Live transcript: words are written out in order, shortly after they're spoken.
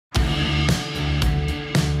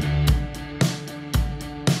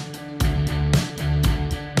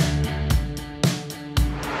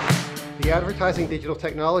The Advertising Digital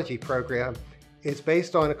Technology program is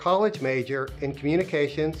based on a college major in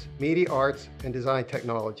communications, media arts, and design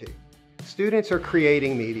technology. Students are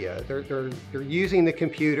creating media. They're using the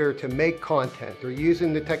computer to make content. They're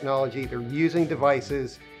using the technology. They're using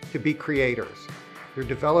devices to be creators. They're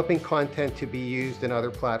developing content to be used in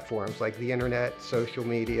other platforms like the internet, social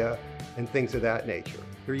media, and things of that nature.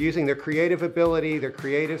 They're using their creative ability, their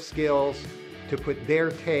creative skills to put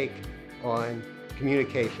their take on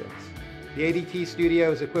communications. The ADT studio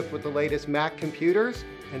is equipped with the latest Mac computers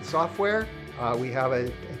and software. We have a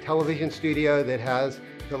television studio that has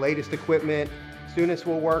the latest equipment. Students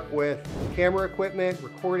will work with camera equipment,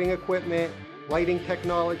 recording equipment, lighting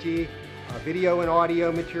technology, video and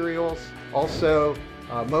audio materials. Also,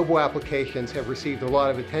 mobile applications have received a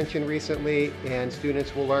lot of attention recently, and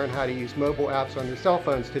students will learn how to use mobile apps on their cell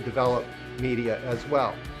phones to develop media as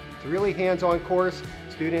well. It's a really hands-on course.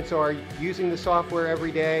 Students are using the software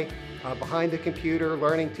every day behind the computer,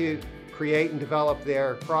 learning to create and develop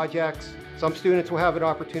their projects. Some students will have an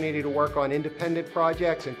opportunity to work on independent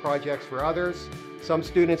projects and projects for others. Some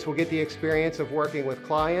students will get the experience of working with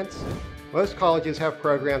clients. Most colleges have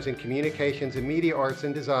programs in communications and media arts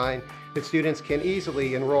and design that students can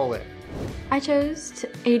easily enroll in. I chose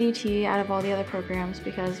ADT out of all the other programs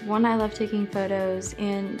because, one, I love taking photos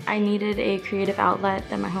and I needed a creative outlet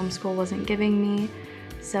that my homeschool wasn't giving me,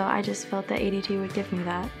 so I just felt that ADT would give me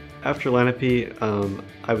that. After Lenape,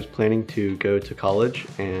 I was planning to go to college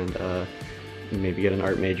and maybe get an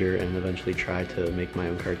art major and eventually try to make my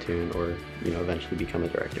own cartoon or, eventually become a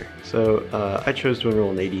director. So I chose to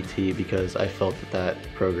enroll in ADT because I felt that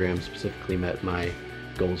program specifically met my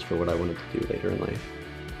goals for what I wanted to do later in life.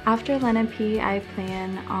 After Lenape, I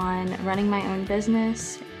plan on running my own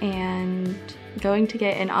business and going to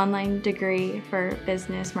get an online degree for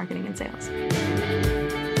business, marketing, and sales.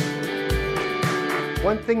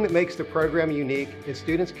 One thing that makes the program unique is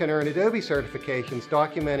students can earn Adobe certifications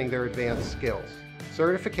documenting their advanced skills.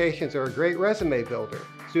 Certifications are a great resume builder.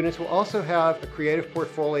 Students will also have a creative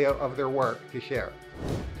portfolio of their work to share.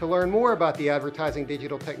 To learn more about the Advertising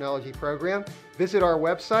Digital Technology program, visit our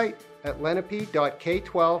website at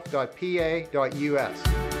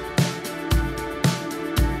lenape.k12.pa.us.